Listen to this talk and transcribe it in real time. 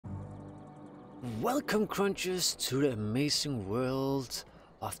Welcome, Crunchers, to the amazing world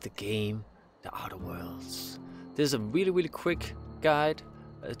of the game, The Outer Worlds. This is a really quick guide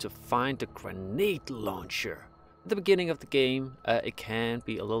to find the grenade launcher. At the beginning of the game, it can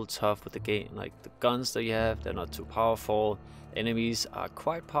be a little tough with the game, like the guns that you have, they're not too powerful. Enemies are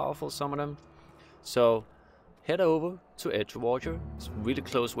quite powerful, some of them. So head over to Edgewater, it's really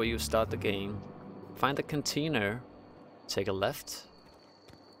close where you start the game. Find the container, take a left,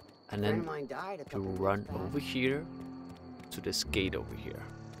 and then you run over here to this gate over here.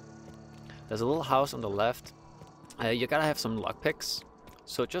 There's a little house on the left. You gotta have some lockpicks,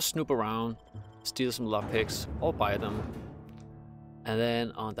 so just snoop around, steal some lockpicks or buy them. And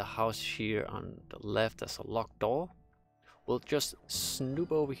then on the house here on the left, there's a locked door. We'll just snoop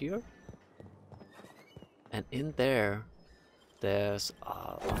over here, and in there there's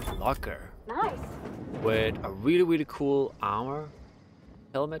a locker. Nice. With a really cool armor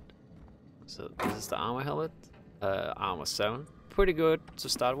helmet. So this is the armor helmet, armor 7. Pretty good to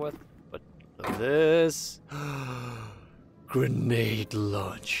start with, but look at this. Grenade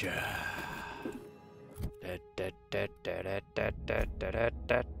launcher.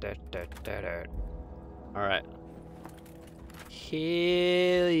 Alright.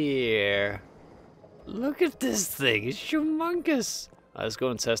 Hell yeah. Look at this thing, it's humongous. Let's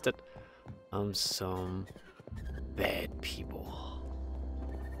go and test it on some bad people.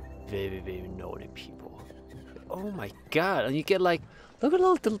 Very naughty people. Oh my god, and you get like, look at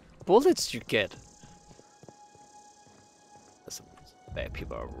all the bullets you get. There's some bad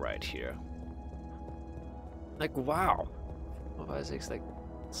people right here. Like, wow. 4, 5, 6, like,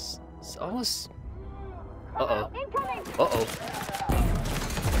 it's almost... Uh-oh. Uh-oh.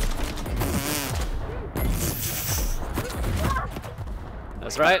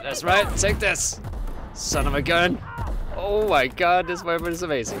 That's right, take this! Son of a gun! Oh my god, this weapon is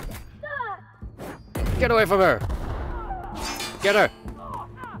amazing. Get away from her! Get her!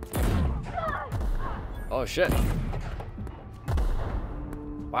 Oh shit.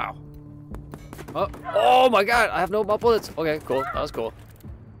 Wow. Oh my god, I have no more bullets. Okay, cool, that was cool.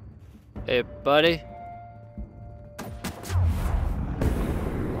 Hey buddy.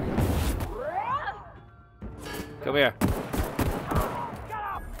 Come here.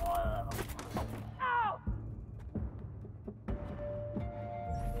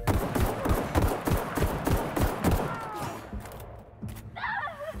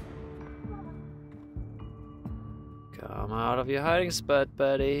 Come out of your hiding spot,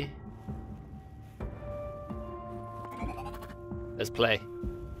 buddy. Let's play.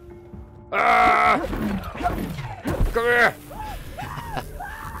 Ah! Come here!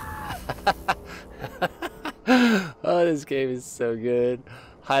 Oh, this game is so good.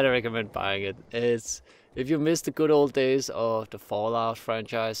 Highly recommend buying it. If you missed the good old days of the Fallout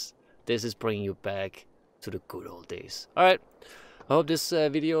franchise, this is bringing you back to the good old days. Alright, I hope this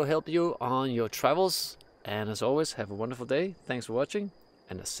video helped you on your travels. And as always, have a wonderful day. Thanks for watching,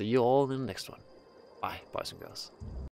 and I'll see you all in the next one. Bye, boys and girls.